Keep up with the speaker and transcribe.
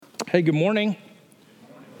Hey, good morning.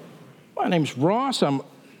 My name's Ross. I'm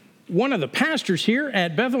one of the pastors here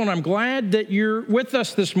at Bethel, and I'm glad that you're with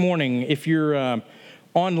us this morning. If you're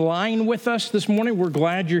online with us this morning, we're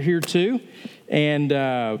glad you're here too. And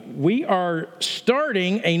we are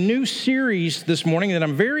starting a new series this morning that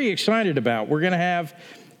I'm very excited about. We're going to have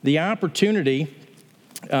the opportunity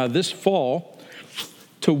this fall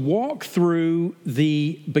to walk through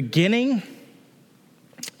the beginning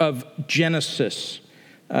of Genesis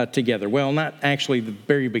together. Well, not actually the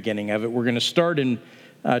very beginning of it. We're going to start in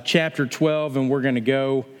chapter 12, and we're going to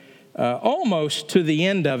go almost to the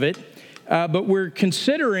end of it. But we're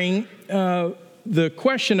considering the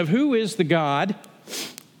question of who is the God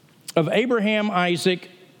of Abraham, Isaac,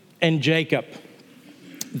 and Jacob.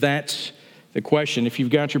 That's the question. If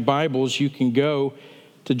you've got your Bibles, you can go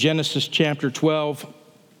to Genesis chapter 12.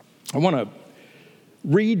 I want to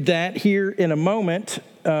read that here in a moment,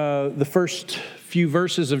 the first few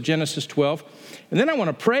verses of Genesis 12. And then I want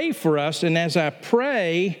to pray for us. And as I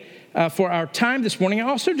pray for our time this morning, I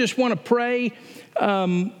also just want to pray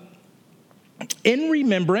in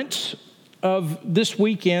remembrance of this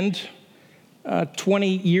weekend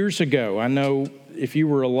 20 years ago. I know if you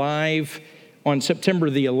were alive on September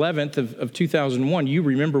the 11th of 2001, you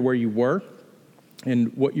remember where you were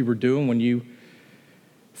and what you were doing when you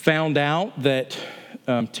found out that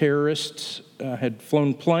terrorists had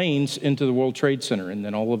flown planes into the World Trade Center, and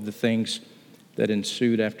then all of the things that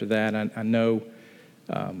ensued after that. I know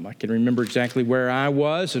I can remember exactly where I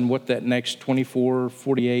was and what that next 24,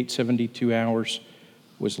 48, 72 hours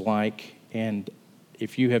was like. And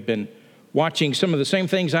if you have been watching some of the same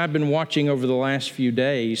things I've been watching over the last few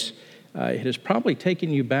days, it has probably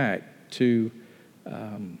taken you back to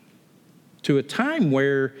a time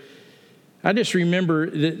where I just remember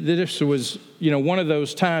that this was, one of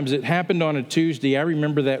those times. It happened on a Tuesday. I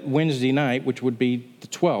remember that Wednesday night, which would be the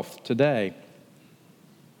 12th today.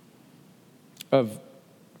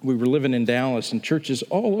 We were living in Dallas, and churches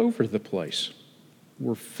all over the place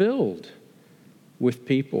were filled with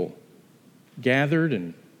people gathered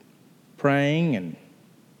and praying, and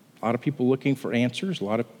a lot of people looking for answers, a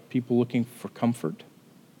lot of people looking for comfort.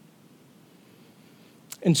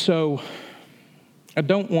 And so I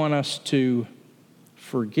don't want us to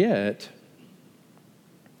forget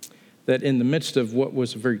that in the midst of what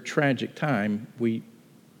was a very tragic time, we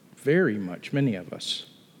very much, many of us,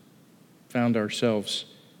 found ourselves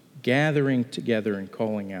gathering together and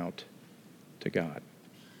calling out to God.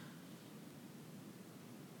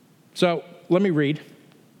 So let me read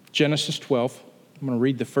Genesis 12. I'm going to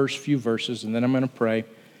read the first few verses, and then I'm going to pray,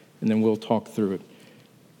 and then we'll talk through it.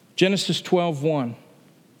 Genesis 12:1.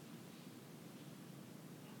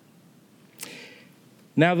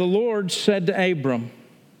 Now the Lord said to Abram,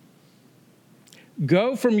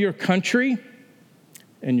 "Go from your country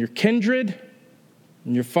and your kindred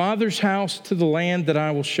and your father's house to the land that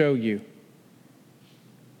I will show you.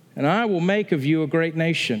 And I will make of you a great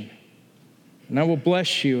nation, and I will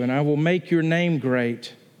bless you, and I will make your name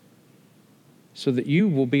great, so that you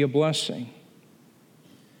will be a blessing.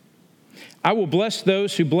 I will bless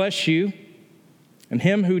those who bless you, and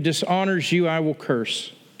him who dishonors you I will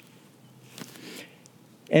curse.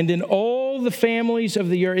 And in all the families of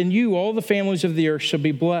the earth, in you all the families of the earth shall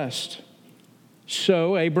be blessed."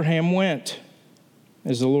 So Abraham went,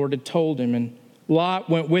 as the Lord had told him, and Lot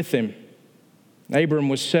went with him. Abram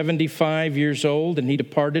was 75 years old, and he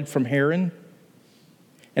departed from Haran.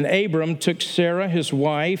 And Abram took Sarah his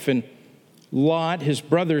wife, and Lot his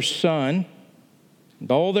brother's son, and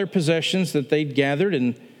all their possessions that they'd gathered,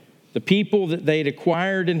 and the people that they'd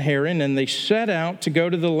acquired in Haran, and they set out to go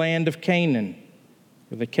to the land of Canaan.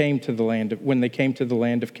 When they came to the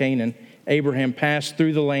land of Canaan, Abraham passed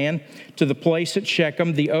through the land to the place at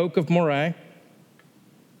Shechem, the oak of Moreh.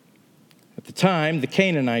 At the time, the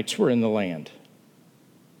Canaanites were in the land.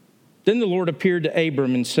 Then the Lord appeared to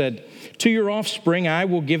Abram and said, "To your offspring I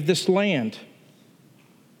will give this land."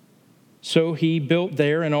 So he built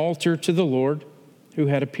there an altar to the Lord who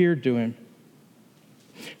had appeared to him.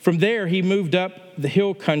 From there he moved up the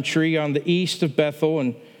hill country on the east of Bethel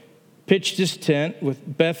and pitched his tent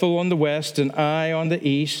with Bethel on the west and Ai on the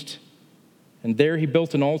east. And there he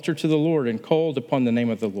built an altar to the Lord and called upon the name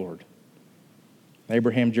of the Lord.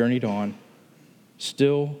 Abraham journeyed on,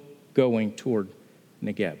 still going toward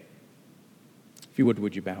Negeb. If you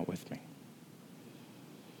would you bow with me?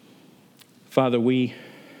 Father, we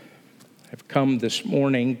have come this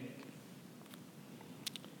morning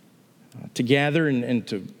to gather and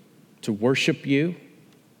to worship you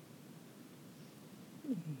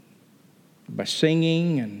by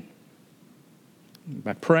singing and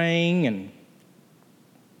by praying and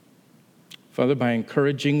Father, by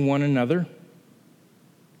encouraging one another.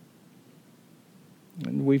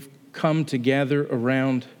 And we've come together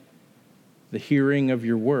around the hearing of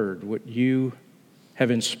your word, what you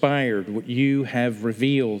have inspired, what you have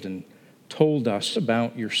revealed and told us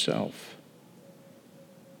about yourself.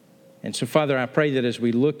 And so, Father, I pray that as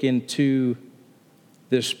we look into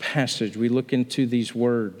this passage, we look into these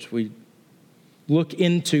words, we look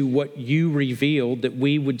into what you revealed, that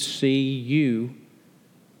we would see you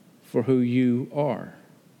for who you are.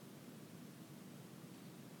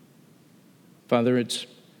 Father, it's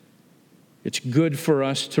good for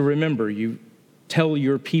us to remember. You tell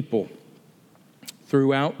your people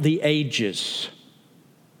throughout the ages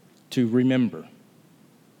to remember.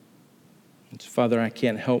 And Father, I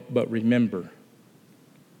can't help but remember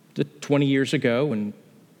that 20 years ago, and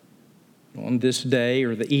on this day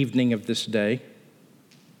or the evening of this day,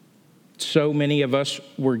 so many of us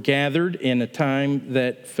were gathered in a time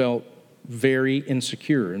that felt very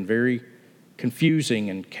insecure and very confusing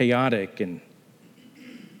and chaotic. And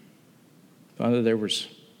Father, there was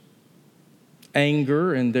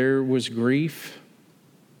anger and there was grief.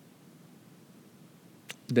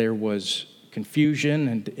 There was confusion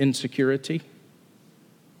and insecurity.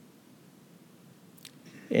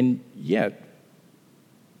 And yet,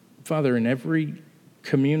 Father, in every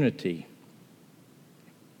community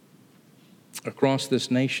across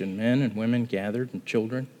this nation, men and women gathered and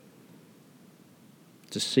children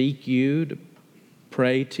to seek you, to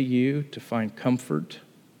pray to you, to find comfort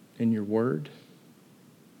in your word.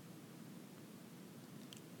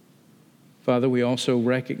 Father, we also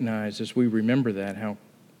recognize as we remember that how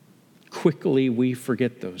quickly we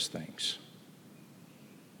forget those things.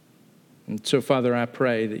 And so, Father, I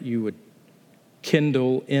pray that you would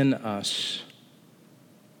kindle in us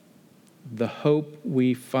the hope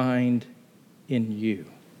we find in you.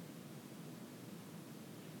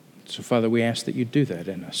 So, Father, we ask that you do that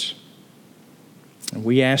in us. And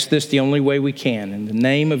we ask this the only way we can, in the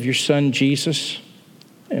name of your Son, Jesus,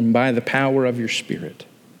 and by the power of your Spirit.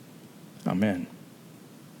 Amen.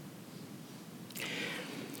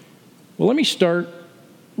 Well, let me start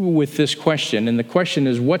with this question, and the question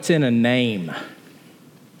is, what's in a name?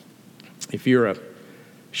 If you're a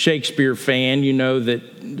Shakespeare fan, you know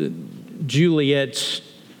that Juliet's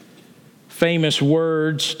famous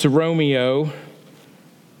words to Romeo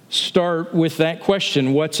start with that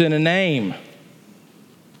question, what's in a name?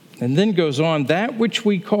 And then goes on, that which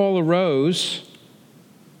we call a rose,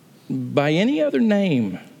 by any other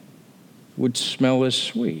name would smell as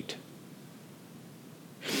sweet.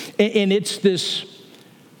 And it's this,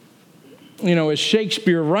 as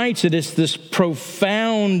Shakespeare writes it, it's this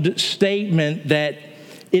profound statement that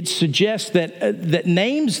it suggests that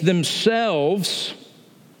names themselves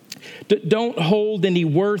don't hold any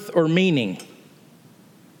worth or meaning.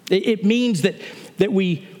 It means that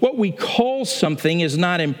what we call something is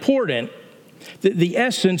not important. The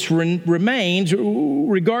essence remains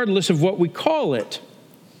regardless of what we call it.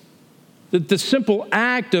 That the simple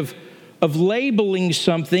act of labeling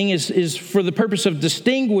something is for the purpose of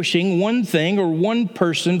distinguishing one thing or one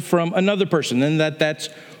person from another person, and that's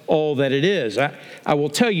all that it is. I will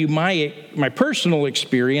tell you, my personal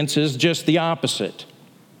experience is just the opposite.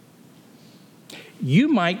 You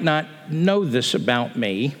might not know this about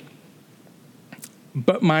me,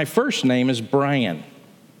 but my first name is Brian.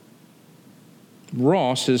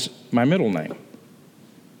 Ross is my middle name.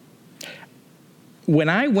 When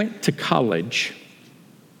I went to college,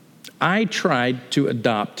 I tried to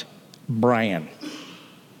adopt Brian.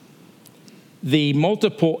 The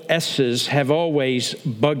multiple S's have always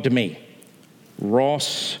bugged me.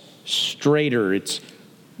 Ross Strader, it's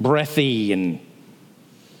breathy and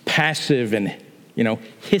passive and,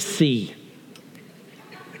 hissy.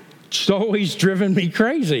 It's always driven me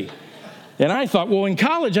crazy. And I thought, well, in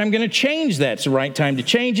college, I'm going to change that. It's the right time to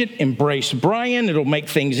change it. Embrace Brian. It'll make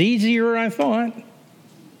things easier, I thought.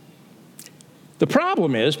 The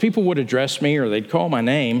problem is people would address me or they'd call my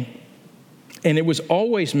name, and it was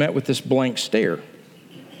always met with this blank stare.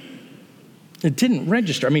 It didn't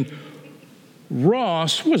register.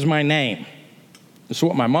 Ross was my name. It's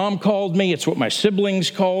what my mom called me. It's what my siblings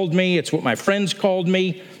called me. It's what my friends called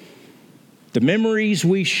me. The memories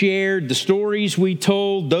we shared, the stories we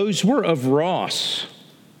told, those were of Ross,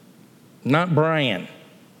 not Brian.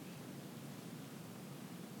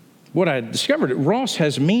 What I discovered, Ross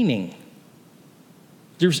has meaning.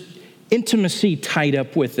 There's intimacy tied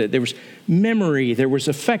up with it. There was memory, there was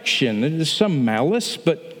affection, there's some malice,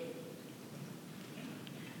 but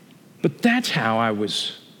that's how I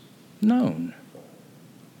was known.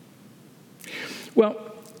 Well,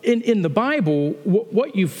 in the Bible,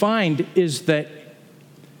 what you find is that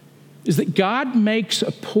is that God makes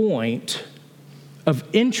a point of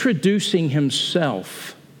introducing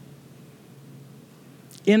himself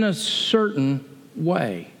in a certain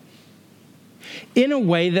way, in a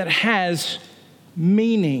way that has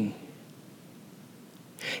meaning.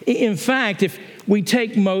 In fact, if we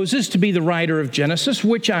take Moses to be the writer of Genesis,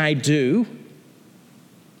 which I do,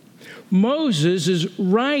 Moses is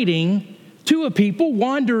writing to a people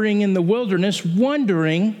wandering in the wilderness,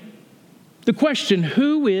 wondering the question,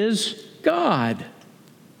 who is God?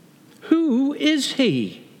 Who is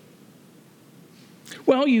he?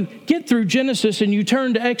 Well, you get through Genesis and you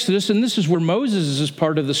turn to Exodus, and this is where Moses'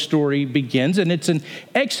 part of the story begins. And it's in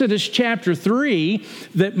Exodus chapter 3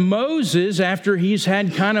 that Moses, after he's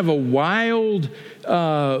had kind of a wild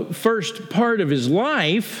first part of his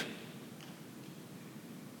life,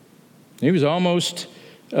 he was almost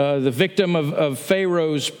the victim of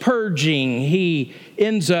Pharaoh's purging. He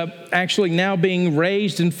ends up actually now being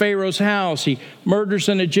raised in Pharaoh's house. He murders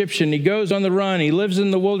an Egyptian. He goes on the run. He lives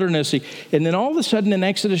in the wilderness. And then all of a sudden in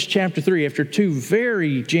Exodus chapter 3, after two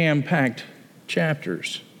very jam-packed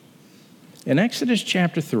chapters, in Exodus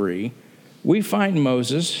chapter 3, we find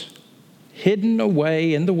Moses hidden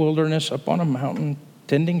away in the wilderness up on a mountain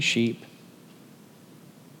tending sheep.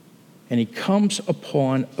 And he comes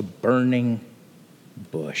upon a burning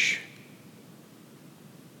bush.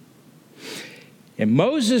 And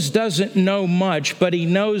Moses doesn't know much, but he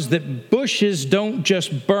knows that bushes don't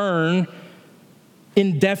just burn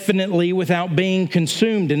indefinitely without being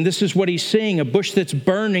consumed. And this is what he's seeing, a bush that's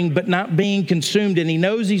burning but not being consumed. And he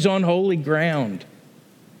knows he's on holy ground.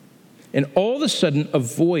 And all of a sudden, a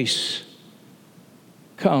voice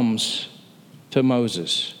comes to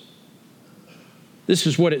Moses. This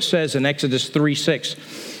is what it says in Exodus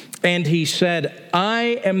 3:6. And he said,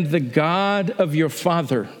 I am the God of your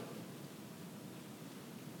father,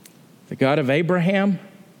 the God of Abraham,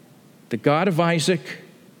 the God of Isaac,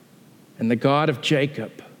 and the God of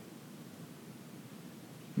Jacob.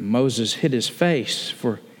 Moses hid his face,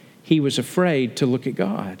 for he was afraid to look at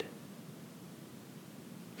God.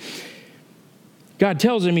 God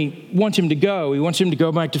tells him he wants him to go. He wants him to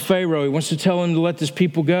go back to Pharaoh. He wants to tell him to let this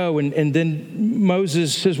people go. And then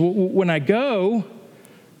Moses says, well, when I go,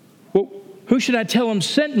 who should I tell him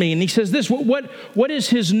sent me? And he says this, what is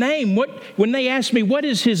his name? When they ask me, what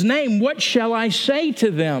is his name? What shall I say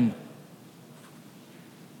to them?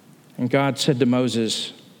 And God said to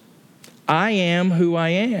Moses, I am who I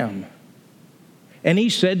am. And he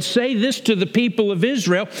said, say this to the people of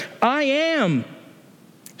Israel, I am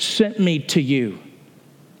sent me to you.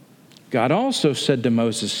 God also said to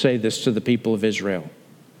Moses, say this to the people of Israel,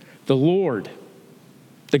 the Lord,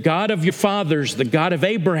 the God of your fathers, the God of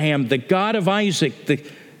Abraham, the God of Isaac,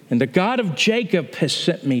 and the God of Jacob has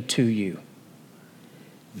sent me to you.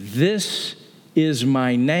 This is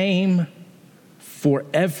my name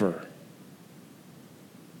forever,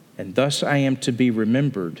 and thus I am to be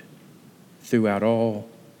remembered throughout all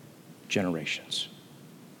generations.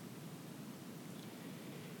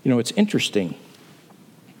 You know, it's interesting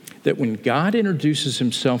that when God introduces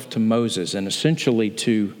himself to Moses, and essentially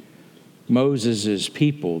to Moses'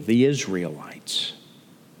 people, the Israelites,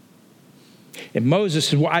 and Moses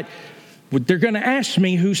said, well, they're going to ask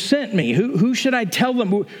me who sent me. Who should I tell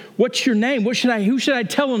them? What's your name? Who should I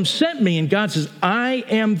tell them sent me? And God says, I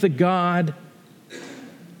am the God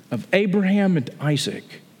of Abraham and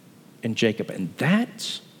Isaac and Jacob. And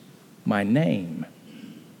that's my name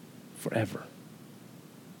forever.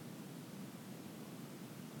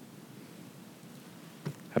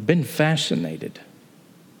 I've been fascinated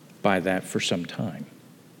by that for some time.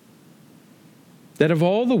 That of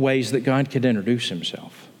all the ways that God could introduce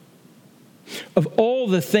himself, of all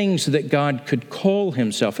the things that God could call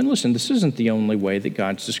himself, and listen, this isn't the only way that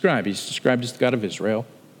God's described. He's described as the God of Israel,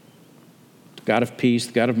 the God of peace,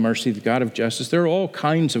 the God of mercy, the God of justice. There are all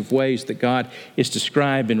kinds of ways that God is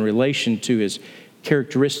described in relation to his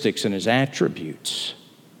characteristics and his attributes.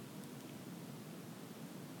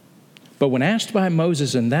 But when asked by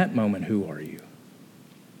Moses in that moment, who are you?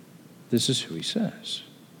 This is who he says.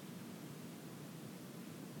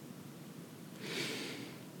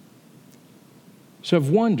 So I've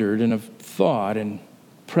wondered and I've thought and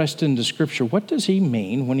pressed into Scripture, what does he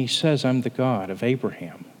mean when he says, I'm the God of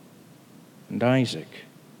Abraham and Isaac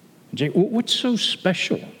and Jacob? What's so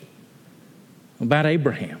special about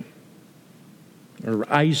Abraham or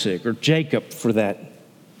Isaac or Jacob for that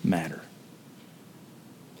matter?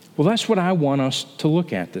 Well, that's what I want us to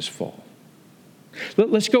look at this fall.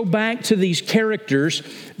 Let's go back to these characters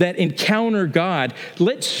that encounter God.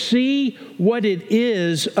 Let's see what it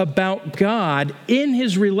is about God in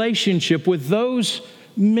his relationship with those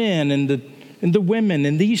men in the and the women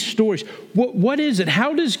and these stories. What is it?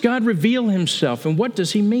 How does God reveal himself? And what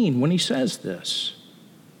does he mean when he says this?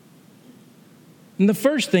 And the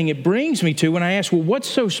first thing it brings me to when I ask, well, what's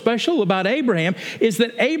so special about Abraham is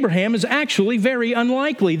that Abraham is actually very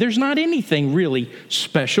unlikely. There's not anything really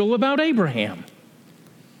special about Abraham.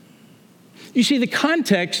 You see, the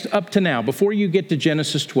context up to now, before you get to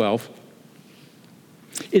Genesis 12,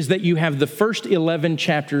 is that you have the first 11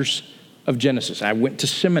 chapters of Genesis. I went to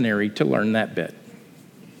seminary to learn that bit.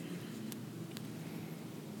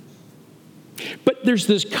 But there's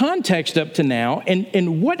this context up to now,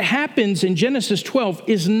 and what happens in Genesis 12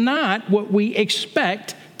 is not what we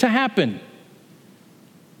expect to happen.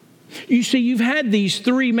 You see, you've had these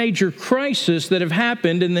three major crises that have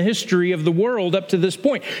happened in the history of the world up to this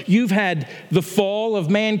point. You've had the fall of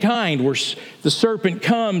mankind, where the serpent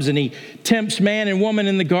comes and he tempts man and woman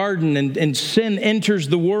in the garden, and sin enters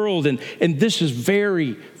the world, and this is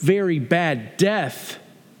very, very bad. Death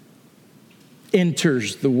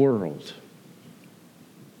enters the world.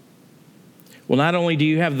 Well, not only do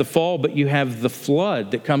you have the fall, but you have the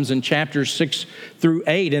flood that comes in chapters 6 through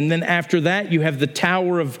 8. And then after that, you have the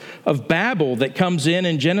Tower of Babel that comes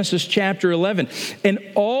in Genesis chapter 11. And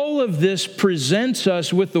all of this presents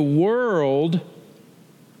us with a world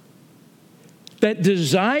that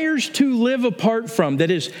desires to live apart from, that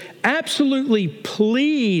is absolutely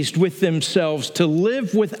pleased with themselves to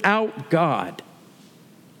live without God.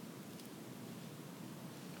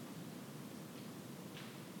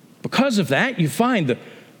 Because of that, you find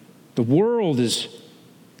the world is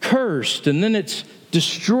cursed, and then it's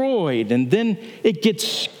destroyed, and then it gets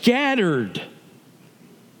scattered.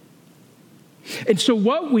 And so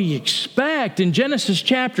what we expect in Genesis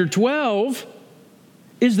chapter 12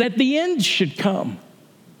 is that the end should come.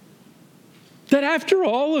 That after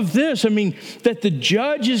all of this, that the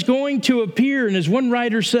judge is going to appear, and as one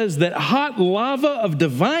writer says, that hot lava of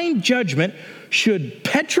divine judgment should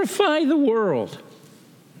petrify the world.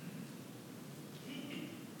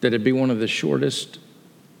 That it'd be one of the shortest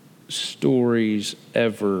stories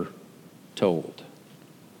ever told.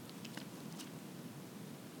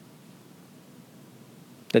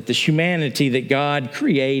 That the humanity that God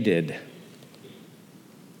created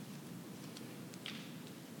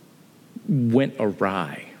went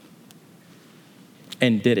awry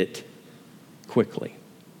and did it quickly.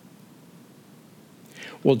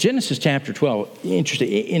 Well, Genesis chapter 12,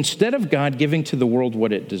 interesting. Instead of God giving to the world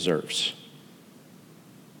what it deserves,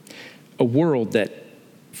 a world that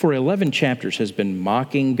for 11 chapters has been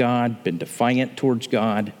mocking God, been defiant towards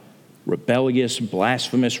God, rebellious,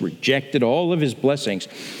 blasphemous, rejected all of his blessings.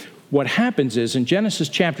 What happens is in Genesis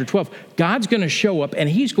chapter 12, God's going to show up and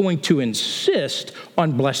he's going to insist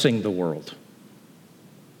on blessing the world.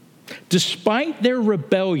 Despite their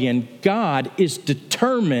rebellion, God is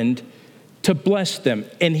determined to bless them.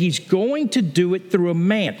 And he's going to do it through a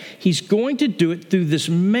man. He's going to do it through this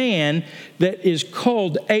man that is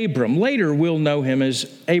called Abram. Later, we'll know him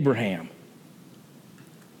as Abraham.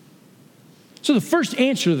 So the first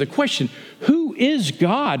answer to the question, who is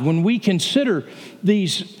God, when we consider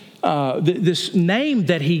this name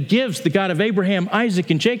that he gives, the God of Abraham, Isaac,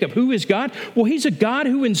 and Jacob, who is God? Well, he's a God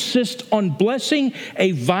who insists on blessing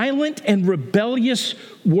a violent and rebellious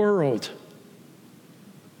world.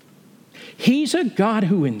 He's a God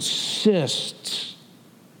who insists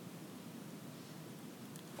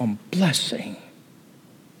on blessing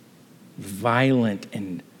violent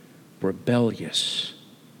and rebellious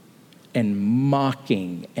and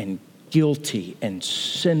mocking and guilty and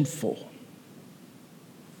sinful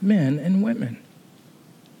men and women.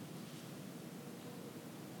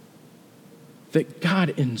 That God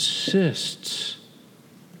insists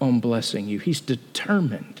on blessing you. He's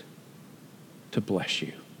determined to bless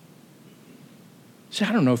you. See,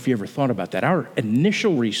 I don't know if you ever thought about that. Our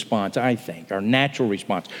initial response, I think, our natural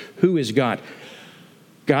response, who is God?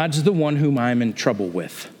 God's the one whom I'm in trouble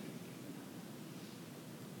with.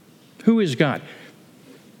 Who is God?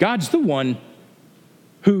 God's the one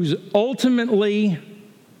who's ultimately,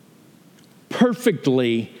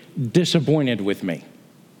 perfectly disappointed with me.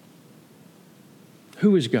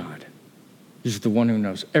 Who is God? He's the one who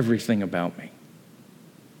knows everything about me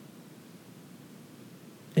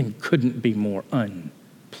and couldn't be more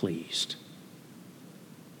unpleased.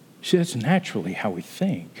 See, that's naturally how we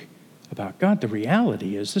think about God. The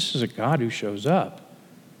reality is this is a God who shows up.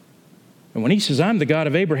 And when he says, I'm the God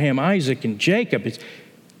of Abraham, Isaac, and Jacob, it's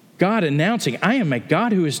God announcing, I am a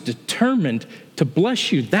God who is determined to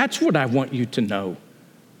bless you. That's what I want you to know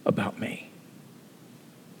about me.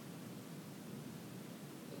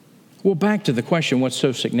 Well, back to the question, what's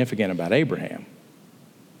so significant about Abraham?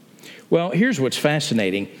 Well, here's what's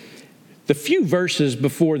fascinating. The few verses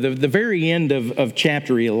before the very end of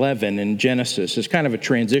chapter 11 in Genesis is kind of a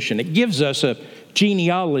transition. It gives us a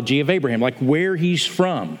genealogy of Abraham, like where he's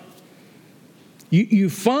from. You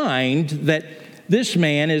find that this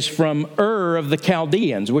man is from Ur of the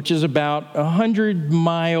Chaldeans, which is about 100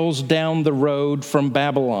 miles down the road from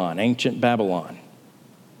Babylon, ancient Babylon.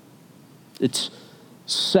 It's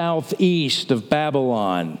southeast of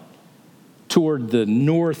Babylon, toward the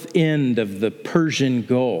north end of the Persian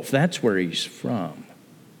Gulf. That's where he's from.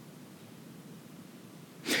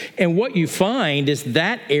 And what you find is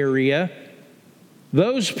that area,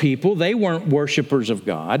 those people, they weren't worshipers of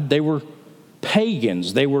God. They were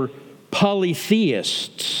pagans. They were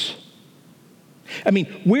polytheists. I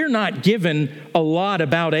mean, we're not given a lot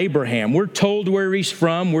about Abraham. We're told where he's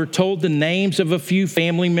from. We're told the names of a few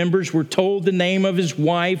family members. We're told the name of his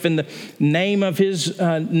wife and the name of his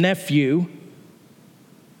nephew.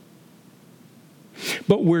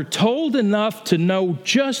 But we're told enough to know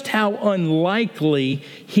just how unlikely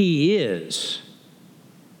he is.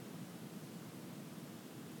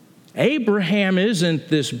 Abraham isn't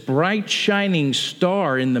this bright, shining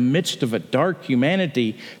star in the midst of a dark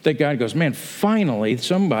humanity that God goes, man, finally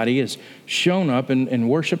somebody has shown up and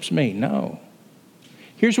worships me. No.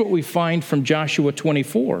 Here's what we find from Joshua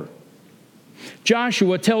 24.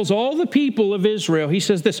 Joshua tells all the people of Israel, he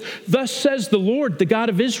says this, "Thus says the Lord, the God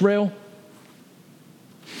of Israel,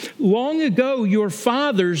 long ago your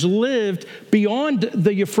fathers lived beyond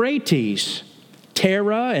the Euphrates,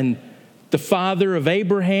 Terah and the father of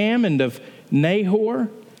Abraham and of Nahor.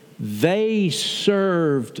 They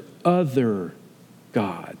served other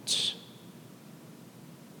gods."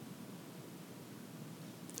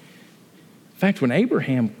 In fact, when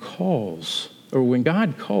Abraham calls, or when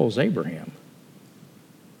God calls Abraham,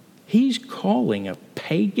 he's calling a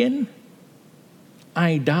pagan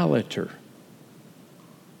idolater.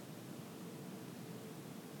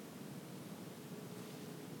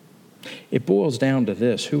 It boils down to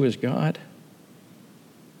this: who is God?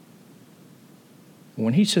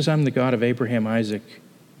 When he says, "I'm the God of Abraham, Isaac,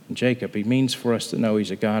 and Jacob," he means for us to know he's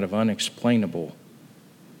a God of unexplainable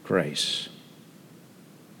grace.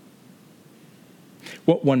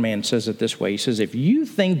 What one man says it this way. He says, if you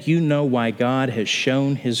think you know why God has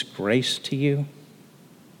shown his grace to you,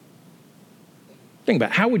 think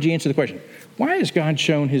about it. How would you answer the question? Why has God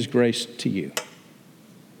shown his grace to you?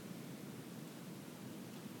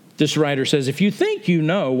 This writer says, if you think you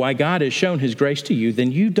know why God has shown his grace to you,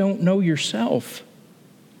 then you don't know yourself.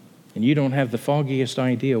 And you don't have the foggiest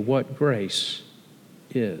idea what grace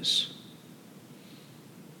is.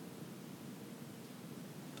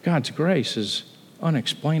 God's grace is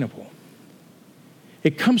unexplainable.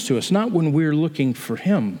 It comes to us not when we're looking for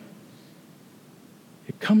him.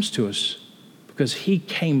 It comes to us because he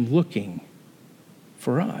came looking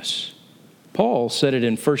for us. Paul said it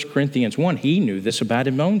in 1 Corinthians 1. He knew this about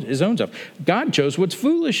his own self. God chose what's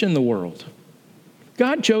foolish in the world.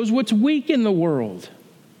 God chose what's weak in the world.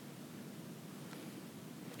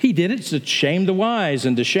 He did it to shame the wise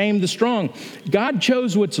and to shame the strong. God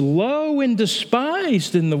chose what's low and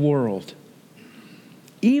despised in the world,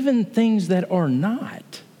 even things that are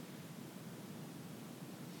not.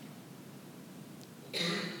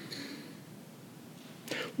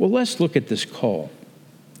 Well, let's look at this call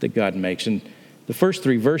that God makes. In the first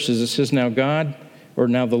 3 verses, it says, now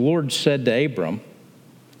the Lord said to Abram,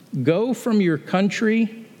 go from your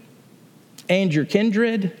country and your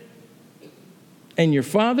kindred and your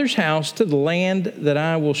father's house to the land that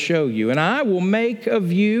I will show you, and I will make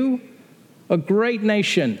of you a great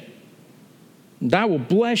nation. And I will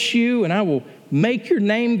bless you, and I will make your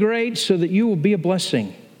name great so that you will be a blessing.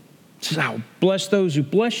 It says, I will bless those who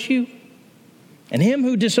bless you, and him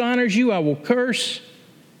who dishonors you I will curse.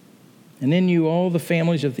 And in you all the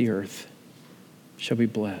families of the earth shall be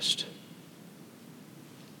blessed.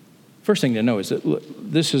 First thing to know is that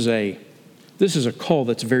this is a call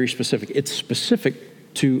that's very specific. It's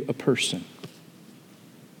specific to a person.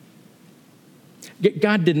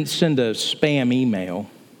 God didn't send a spam email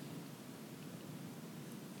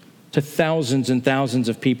to thousands and thousands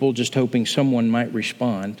of people just hoping someone might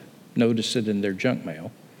respond, notice it in their junk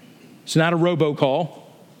mail. It's not a robocall,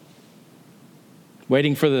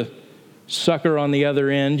 waiting for the sucker on the other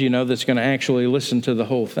end, that's going to actually listen to the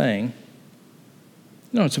whole thing.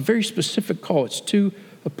 No, it's a very specific call. It's to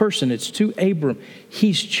a person. It's to Abram.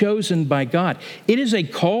 He's chosen by God. It is a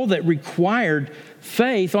call that required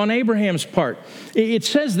faith on Abraham's part. It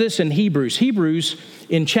says this in Hebrews. Hebrews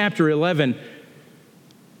in chapter 11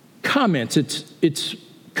 comments. It's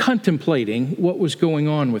contemplating what was going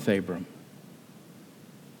on with Abram.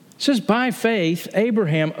 It It says, by faith,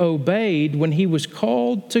 Abraham obeyed when he was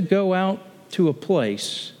called to go out to a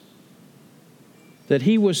place that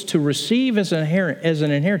he was to receive as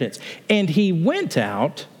an inheritance. And he went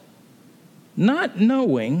out not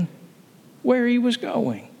knowing where he was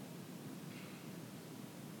going.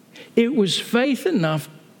 It was faith enough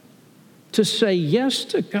to say yes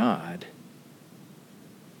to God,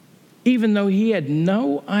 even though he had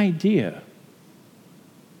no idea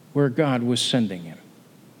where God was sending him.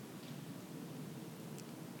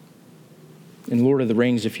 In Lord of the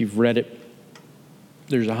Rings, if you've read it,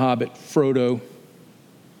 there's a hobbit, Frodo,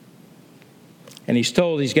 and he's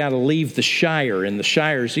told he's got to leave the Shire, and the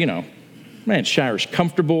Shire's, Shire's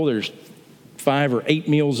comfortable. There's 5 or 8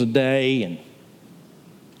 meals a day, and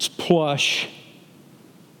it's plush.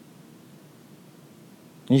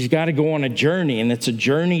 And he's got to go on a journey, and it's a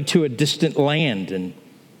journey to a distant land. And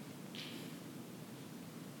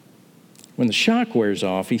when the shock wears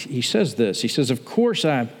off, he says this. He says, of course,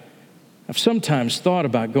 I've sometimes thought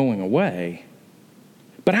about going away,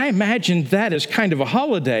 but I imagined that as kind of a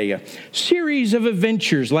holiday, a series of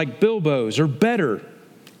adventures like Bilbo's or better,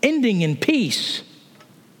 ending in peace.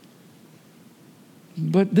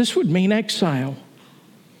 But this would mean exile,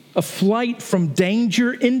 a flight from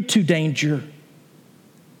danger into danger.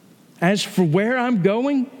 As for where I'm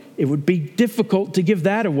going, it would be difficult to give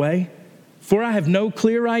that away, for I have no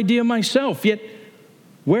clear idea myself. Yet,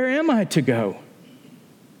 where am I to go?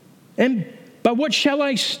 And by what shall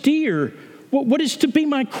I steer? What is to be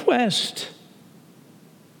my quest?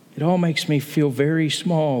 It all makes me feel very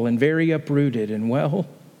small and very uprooted and, well,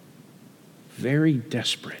 very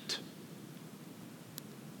desperate.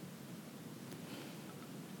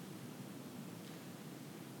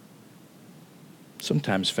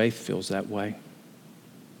 Sometimes faith feels that way.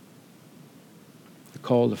 The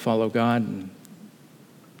call to follow God, and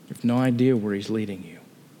you have no idea where He's leading you.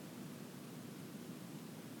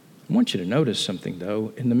 I want you to notice something,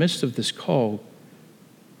 though. In the midst of this call,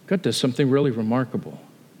 God does something really remarkable.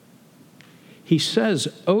 He says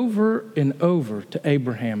over and over to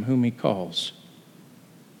Abraham, whom He calls,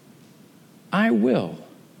 I will,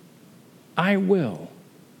 I will,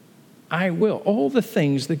 I will. All the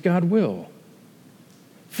things that God will.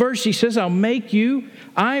 First, He says, I will make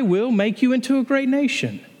you into a great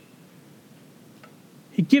nation.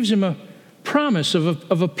 He gives him a promise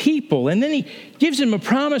of a people, and then He gives him a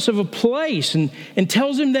promise of a place and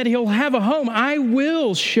tells him that he'll have a home. I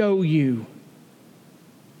will show you.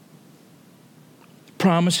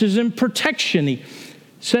 Promises him protection. He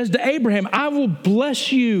says to Abraham, I will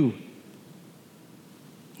bless you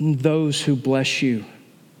and those who bless you.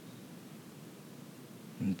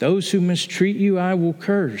 And those who mistreat you, I will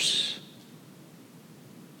curse.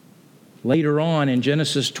 Later on in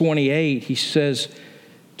Genesis 28, He says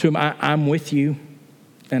to him, I'm with you,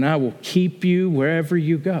 and I will keep you wherever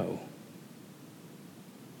you go.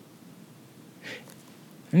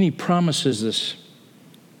 And He promises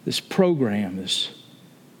this program, this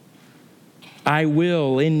I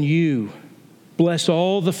will in you bless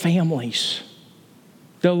all the families.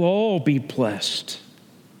 They'll all be blessed,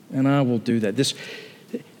 and I will do that.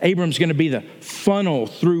 Abram's going to be the funnel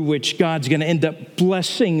through which God's going to end up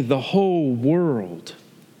blessing the whole world.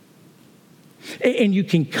 And you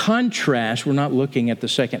can contrast, we're not looking at the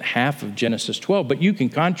second half of Genesis 12, but you can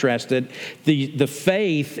contrast it, the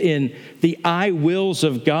faith in the I wills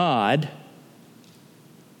of God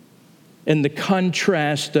and the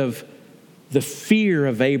contrast of the fear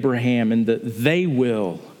of Abraham and the they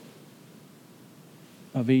will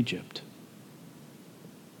of Egypt.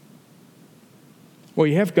 Well,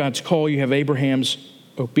 you have God's call, you have Abraham's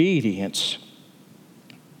obedience.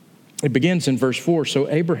 It begins in verse 4, so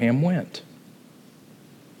Abraham went.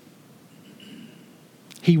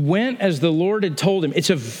 He went as the Lord had told him.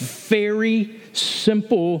 It's a very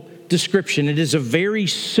simple description. It is a very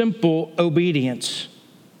simple obedience.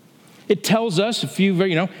 It tells us that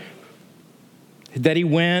he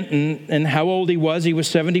went and how old he was. He was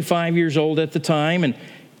 75 years old at the time, and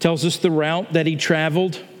tells us the route that he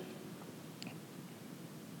traveled.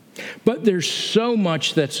 But there's so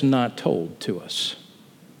much that's not told to us.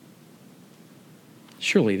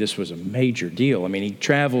 Surely this was a major deal. I mean, he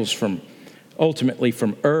travels ultimately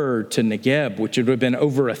from Ur to Negeb, which would have been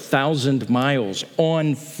over 1,000 miles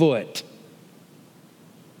on foot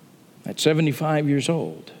at 75 years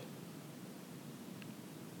old.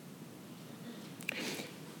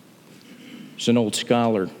 There's an old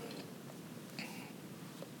scholar,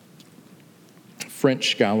 a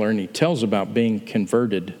French scholar, and he tells about being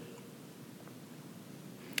converted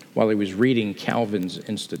while he was reading Calvin's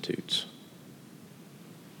Institutes.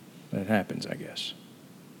 That happens, I guess.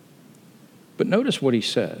 But notice what he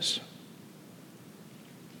says.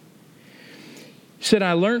 He said,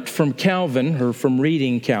 I learned from Calvin, or from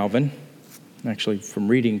reading Calvin, actually from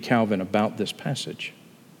reading Calvin about this passage.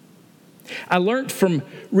 I learned from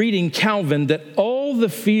reading Calvin that all the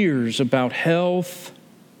fears about health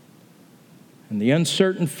and the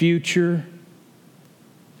uncertain future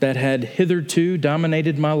that had hitherto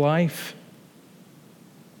dominated my life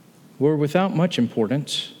were without much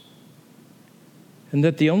importance, and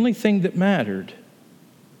that the only thing that mattered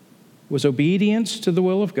was obedience to the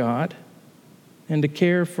will of God and to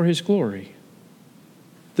care for His glory.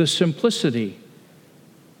 The simplicity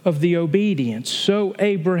of the obedience. So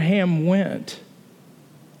Abraham went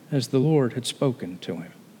as the Lord had spoken to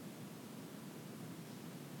him.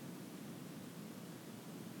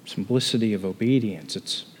 Simplicity of obedience.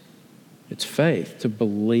 It's faith to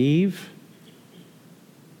believe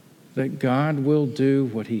that God will do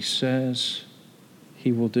what He says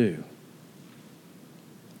He will do.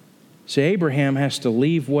 See, Abraham has to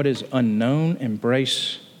leave what is unknown,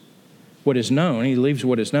 embrace what is known. He leaves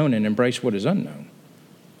what is known and embrace what is unknown.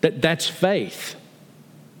 That's faith.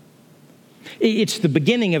 It's the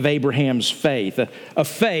beginning of Abraham's faith, a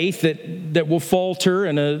faith that will falter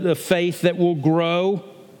and a faith that will grow.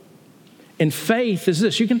 And faith is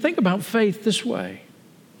this. You can think about faith this way.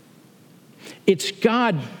 It's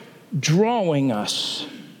God drawing us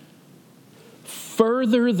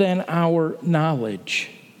further than our knowledge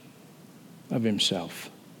of Himself.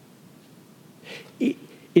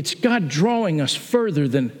 It's God drawing us further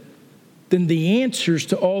than the answers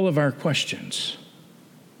to all of our questions.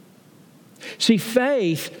 See,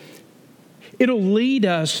 faith, it'll lead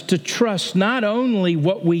us to trust not only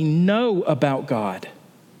what we know about God.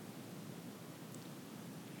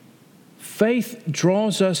 Faith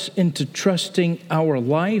draws us into trusting our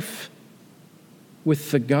life with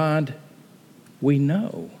the God we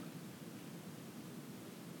know.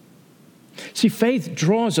 See, faith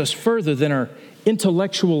draws us further than our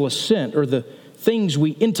intellectual assent or the things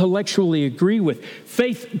we intellectually agree with.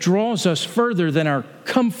 Faith draws us further than our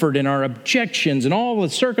comfort and our objections and all the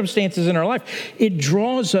circumstances in our life. It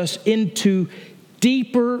draws us into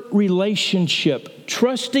deeper relationship,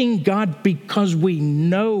 trusting God because we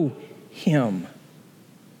know Him.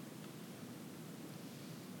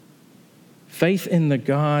 Faith in the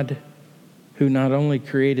God who not only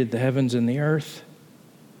created the heavens and the earth,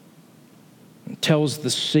 and tells the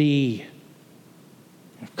sea,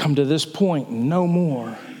 come to this point and no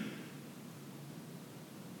more.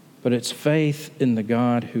 But it's faith in the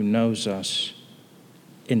God who knows us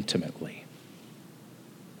intimately.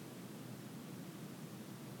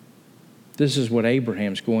 This is what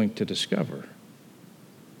Abraham's going to discover.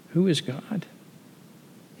 Who is God?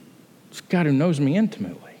 It's God who knows me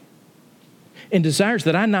intimately and desires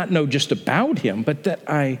that I not know just about Him, but that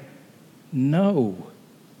I know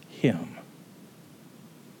Him.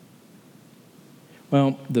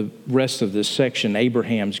 Well, the rest of this section,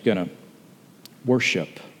 Abraham's going to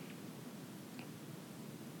worship.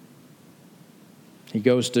 He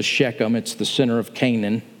goes to Shechem. It's the center of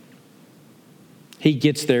Canaan. He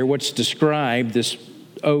gets there. What's described, this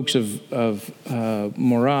oaks of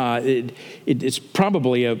Morah, it's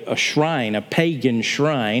probably a shrine, a pagan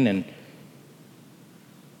shrine. And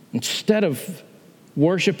instead of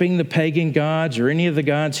worshiping the pagan gods or any of the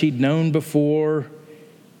gods he'd known before,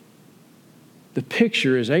 the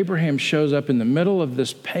picture is Abraham shows up in the middle of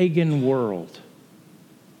this pagan world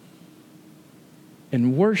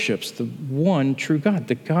and worships the one true God,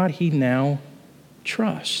 the God he now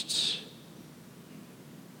trusts.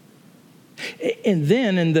 And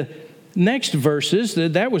then in the next verses,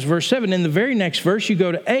 that was verse 7. In the very next verse, you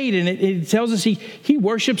go to 8, and it tells us he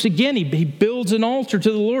worships again. He builds an altar to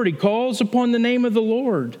the Lord. He calls upon the name of the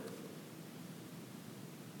Lord.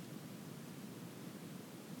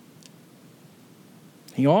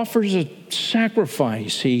 He offers a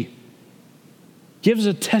sacrifice. He gives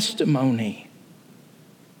a testimony.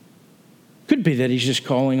 Could be that he's just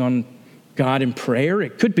calling on God in prayer.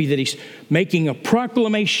 It could be that he's making a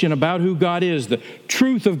proclamation about who God is, the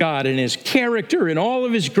truth of God and His character and all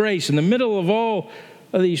of His grace in the middle of all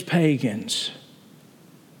of these pagans.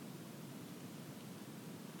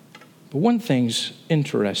 But one thing's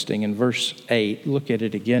interesting in verse 8. Look at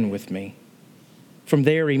it again with me. From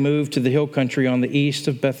there he moved to the hill country on the east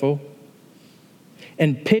of Bethel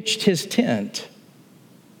and pitched his tent,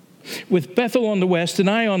 with Bethel on the west and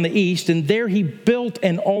Ai on the east, and there he built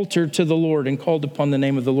an altar to the Lord and called upon the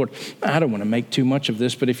name of the Lord. I don't want to make too much of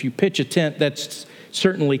this, but if you pitch a tent, that's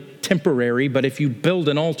certainly temporary, but if you build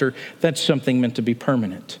an altar, that's something meant to be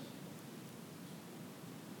permanent.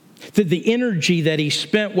 That the energy that he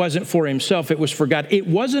spent wasn't for himself, it was for God. It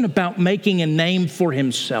wasn't about making a name for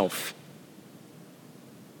himself.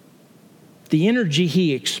 The energy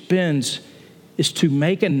he expends is to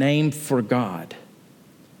make a name for God.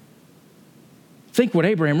 Think what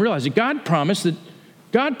Abraham realized, that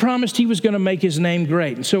God promised he was going to make his name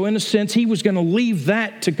great. And so in a sense, he was going to leave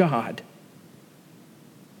that to God.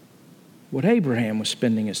 What Abraham was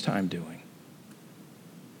spending his time doing.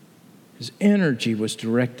 His energy was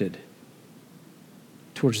directed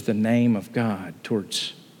towards the name of God,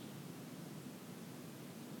 towards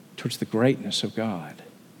the greatness of God.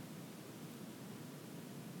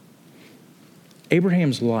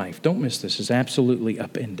 Abraham's life, don't miss this, is absolutely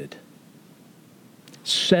upended.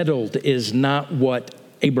 Settled is not what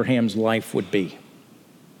Abraham's life would be.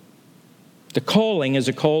 The calling is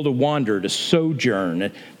a call to wander, to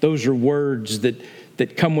sojourn. Those are words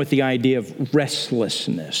that come with the idea of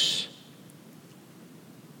restlessness.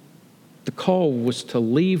 The call was to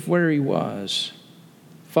leave where he was,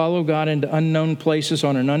 follow God into unknown places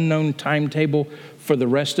on an unknown timetable for the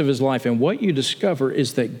rest of his life. And what you discover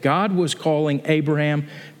is that God was calling Abraham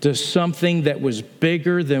to something that was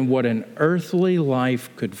bigger than what an earthly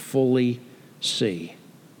life could fully see.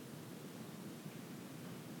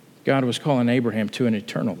 God was calling Abraham to an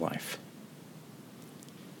eternal life,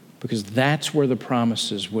 because that's where the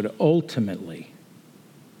promises would ultimately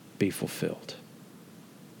be fulfilled.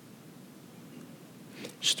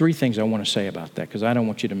 There's three things I want to say about that, because I don't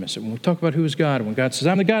want you to miss it. When we talk about who is God, when God says,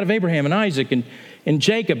 I'm the God of Abraham and Isaac and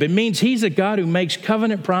Jacob, it means he's a God who makes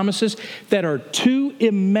covenant promises that are too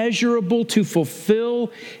immeasurable to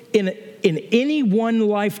fulfill in any one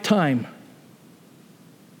lifetime.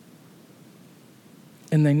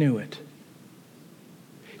 And they knew it.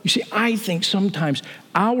 You see, I think sometimes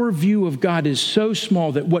our view of God is so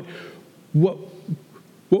small that what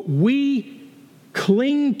we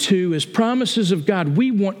cling to as promises of God,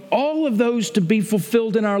 we want all of those to be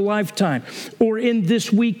fulfilled in our lifetime, or in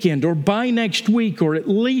this weekend, or by next week, or at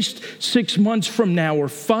least 6 months from now, or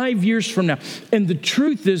 5 years from now. And the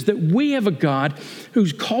truth is that we have a God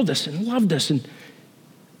who's called us and loved us and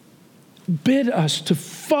bid us to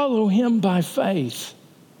follow him by faith.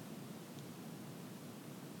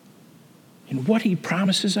 And what he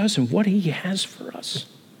promises us and what he has for us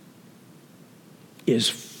is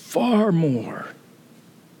far more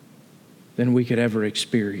than we could ever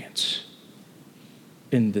experience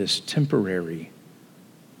in this temporary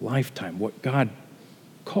lifetime. What God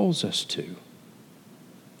calls us to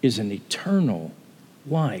is an eternal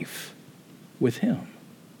life with him.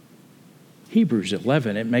 Hebrews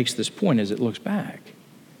 11, it makes this point as it looks back.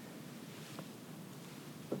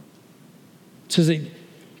 It says that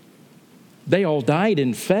they all died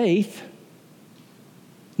in faith,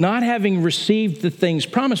 not having received the things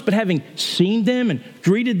promised, but having seen them and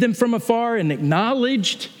greeted them from afar and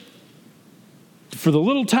acknowledged for the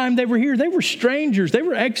little time they were here, they were strangers, they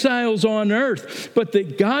were exiles on earth, but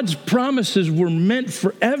that God's promises were meant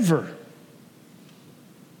forever.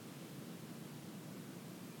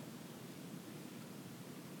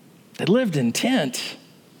 They lived in tents,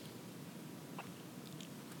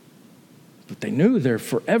 but they knew their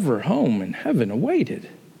forever home in heaven awaited.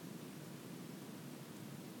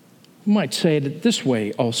 You might say it this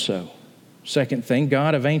way also. Second thing,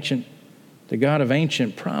 the God of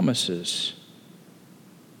ancient promises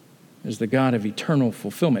is the God of eternal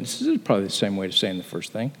fulfillment. This is probably the same way to say in the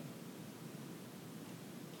first thing.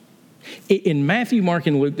 In Matthew, Mark,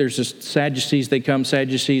 and Luke, there's this Sadducees. They come,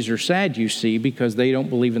 Sadducees are sad, you see, because they don't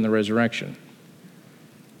believe in the resurrection.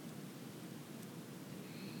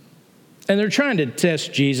 And they're trying to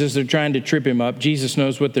test Jesus. They're trying to trip him up. Jesus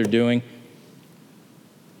knows what they're doing.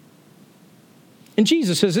 And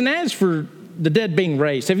Jesus says, and as for the dead being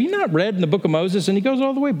raised, have you not read in the book of Moses? And he goes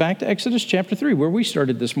all the way back to Exodus chapter 3, where we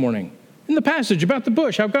started this morning. In the passage about the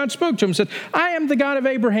bush, how God spoke to him and said, I am the God of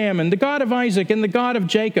Abraham and the God of Isaac and the God of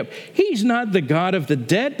Jacob. He's not the God of the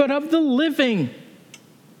dead, but of the living.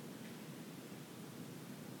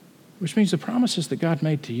 Which means the promises that God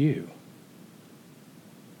made to you,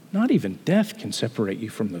 not even death can separate you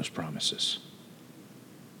from those promises.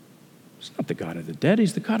 He's not the God of the dead,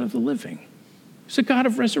 he's the God of the living. He's the God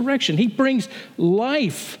of resurrection. He brings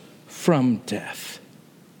life from death.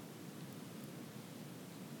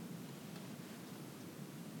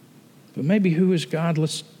 But maybe who is God?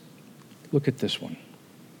 Let's look at this one.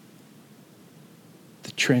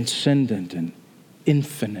 The transcendent and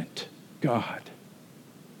infinite God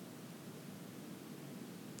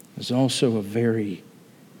is also a very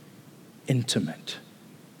intimate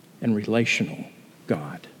and relational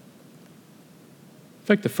God. In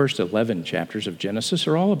fact, the first 11 chapters of Genesis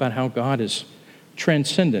are all about how God is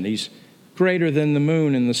transcendent. He's greater than the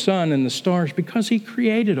moon and the sun and the stars because he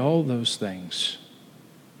created all those things.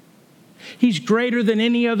 He's greater than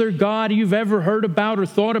any other God you've ever heard about or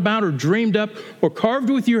thought about or dreamed up or carved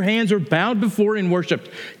with your hands or bowed before and worshiped.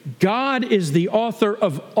 God is the author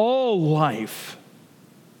of all life.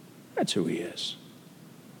 That's who he is.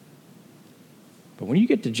 But when you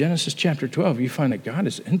get to Genesis chapter 12, you find that God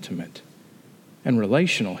is intimate and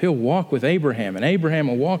relational. He'll walk with Abraham, and Abraham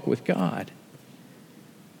will walk with God.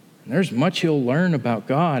 And there's much he'll learn about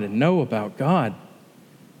God and know about God.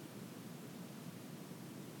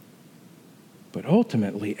 But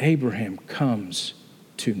ultimately, Abraham comes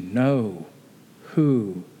to know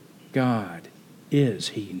who God is.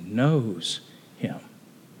 He knows him.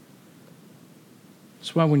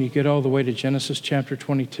 That's why when you get all the way to Genesis chapter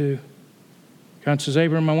 22, God says,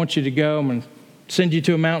 Abraham, I want you to go. I'm going to send you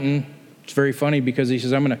to a mountain. It's very funny because he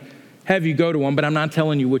says, I'm going to have you go to one, but I'm not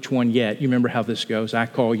telling you which one yet. You remember how this goes. I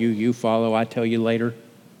call you, you follow, I tell you later.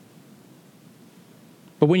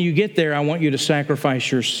 But when you get there, I want you to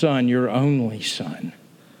sacrifice your son, your only son,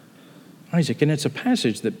 Isaac. And it's a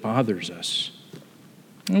passage that bothers us.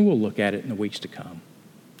 And we'll look at it in the weeks to come.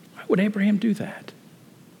 Why would Abraham do that?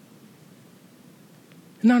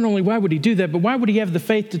 Not only why would he do that, but why would he have the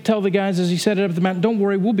faith to tell the guys as he set it up the mountain, don't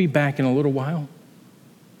worry, we'll be back in a little while?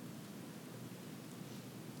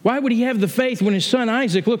 Why would he have the faith when his son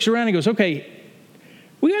Isaac looks around and goes, okay,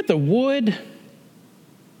 we got the wood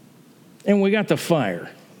and we got the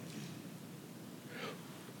fire.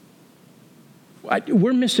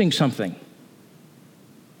 We're missing something.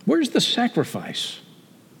 Where's the sacrifice?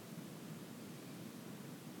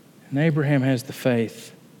 And Abraham has the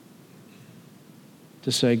faith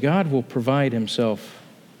to say, God will provide himself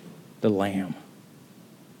the lamb,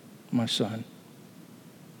 my son.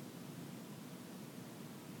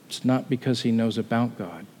 It's not because he knows about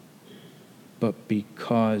God, but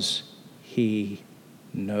because he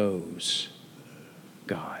knows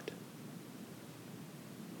God.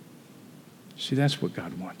 See, that's what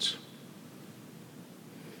God wants.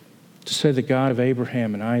 To say the God of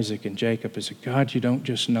Abraham and Isaac and Jacob is a God you don't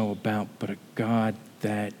just know about, but a God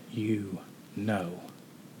that you know.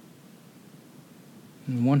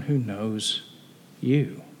 And one who knows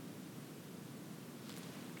you.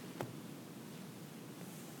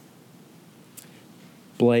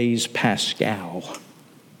 Blaise Pascal,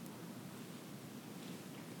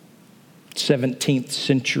 17th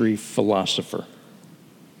century philosopher,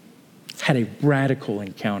 had a radical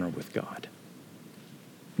encounter with God.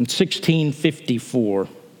 In 1654,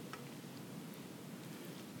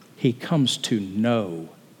 he comes to know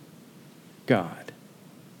God.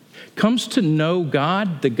 Comes to know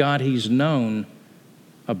God, the God he's known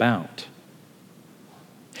about.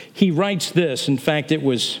 He writes this. In fact, it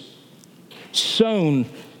was sewn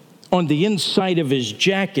on the inside of his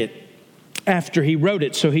jacket after he wrote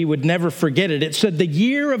it so he would never forget it. It said, the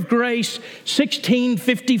year of grace,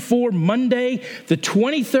 1654, Monday, the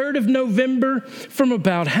 23rd of November, from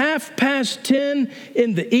about 10:30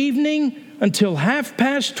 in the evening until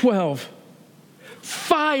 12:30.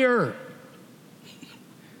 Fire!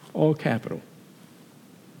 All capital.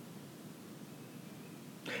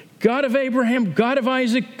 God of Abraham, God of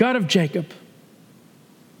Isaac, God of Jacob.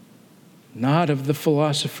 Not of the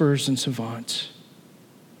philosophers and savants.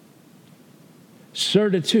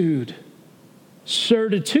 Certitude,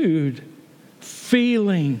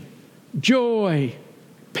 feeling, joy,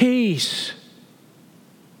 peace.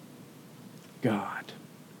 God.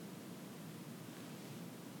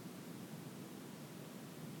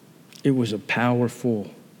 It was a powerful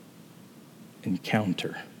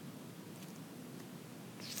encounter.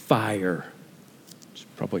 Fire. He's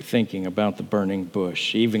probably thinking about the burning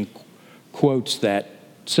bush. He even quotes that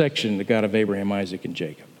section, the God of Abraham, Isaac, and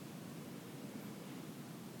Jacob.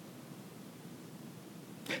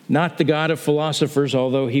 Not the God of philosophers,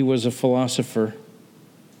 although he was a philosopher.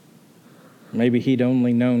 Maybe he'd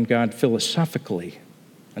only known God philosophically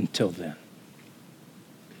until then.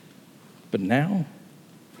 But now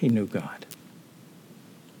he knew God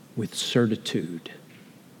with certitude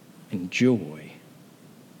and joy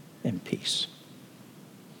and peace.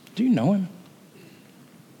 Do you know him?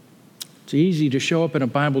 It's easy to show up in a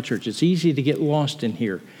Bible church. It's easy to get lost in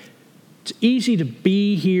here. It's easy to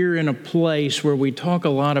be here in a place where we talk a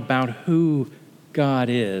lot about who God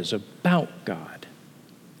is, about God.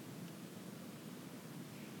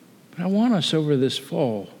 But I want us over this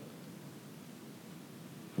fall,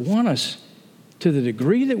 I want us to the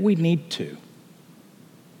degree that we need to,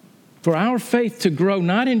 for our faith to grow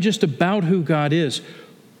not in just about who God is,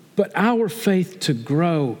 but our faith to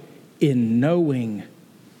grow in knowing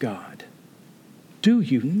God. Do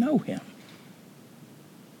you know him?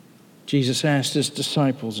 Jesus asked his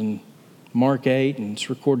disciples in Mark 8, and it's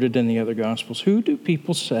recorded in the other Gospels, who do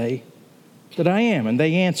people say that I am? And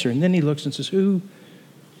they answer. And then he looks and says, who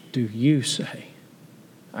do you say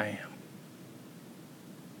I am?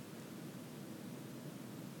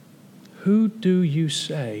 Who do you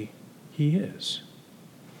say he is?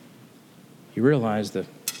 You realize the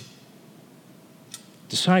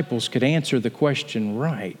disciples could answer the question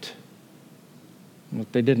right,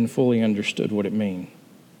 but they didn't fully understood what it meant.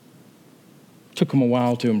 It took them a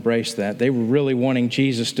while to embrace that. They were really wanting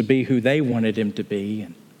Jesus to be who they wanted him to be.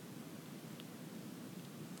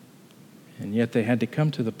 And yet they had to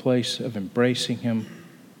come to the place of embracing him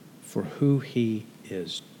for who he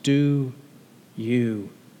is. Do you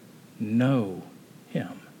know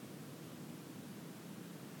him?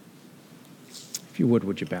 If you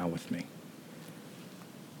would you bow with me?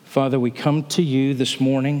 Father, we come to you this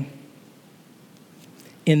morning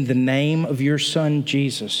in the name of your Son,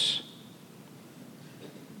 Jesus.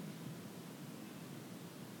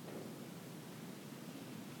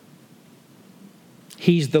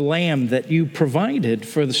 He's the lamb that you provided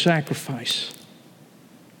for the sacrifice.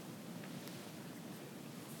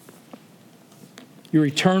 Your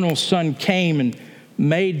eternal Son came and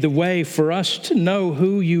made the way for us to know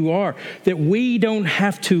who you are, that we don't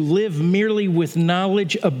have to live merely with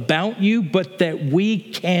knowledge about you, but that we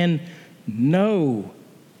can know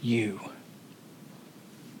you.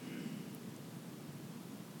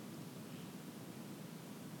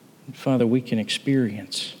 And Father, we can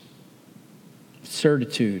experience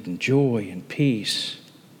certitude and joy and peace,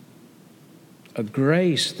 a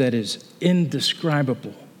grace that is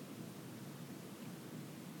indescribable,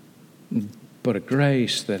 but a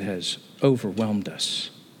grace that has overwhelmed us.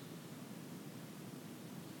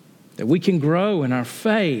 That we can grow in our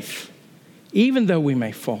faith, even though we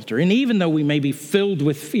may falter, and even though we may be filled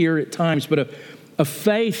with fear at times, but a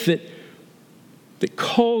faith that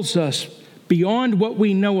calls us beyond what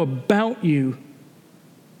we know about you,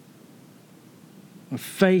 a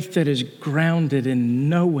faith that is grounded in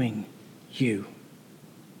knowing you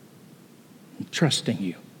and trusting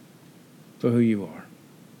you for who you are.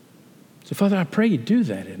 So, Father, I pray you do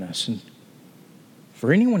that in us. And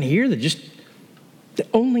for anyone here that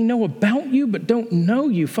only know about you but don't know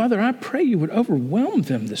you, Father, I pray you would overwhelm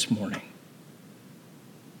them this morning.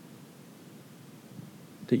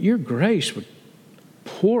 That your grace would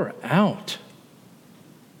pour out.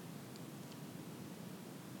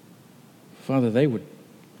 Father, they would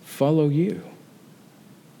follow you.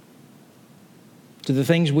 To the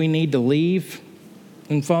things we need to leave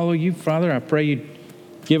and follow you, Father, I pray you'd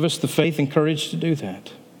give us the faith and courage to do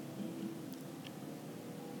that.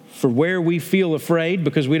 For where we feel afraid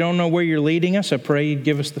because we don't know where you're leading us, I pray you'd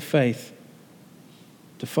give us the faith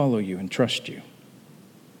to follow you and trust you.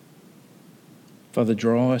 Father,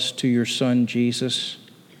 draw us to your Son, Jesus.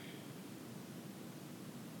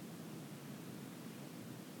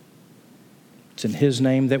 It's in his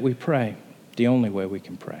name that we pray, the only way we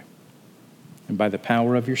can pray. And by the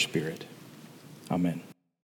power of your Spirit, amen.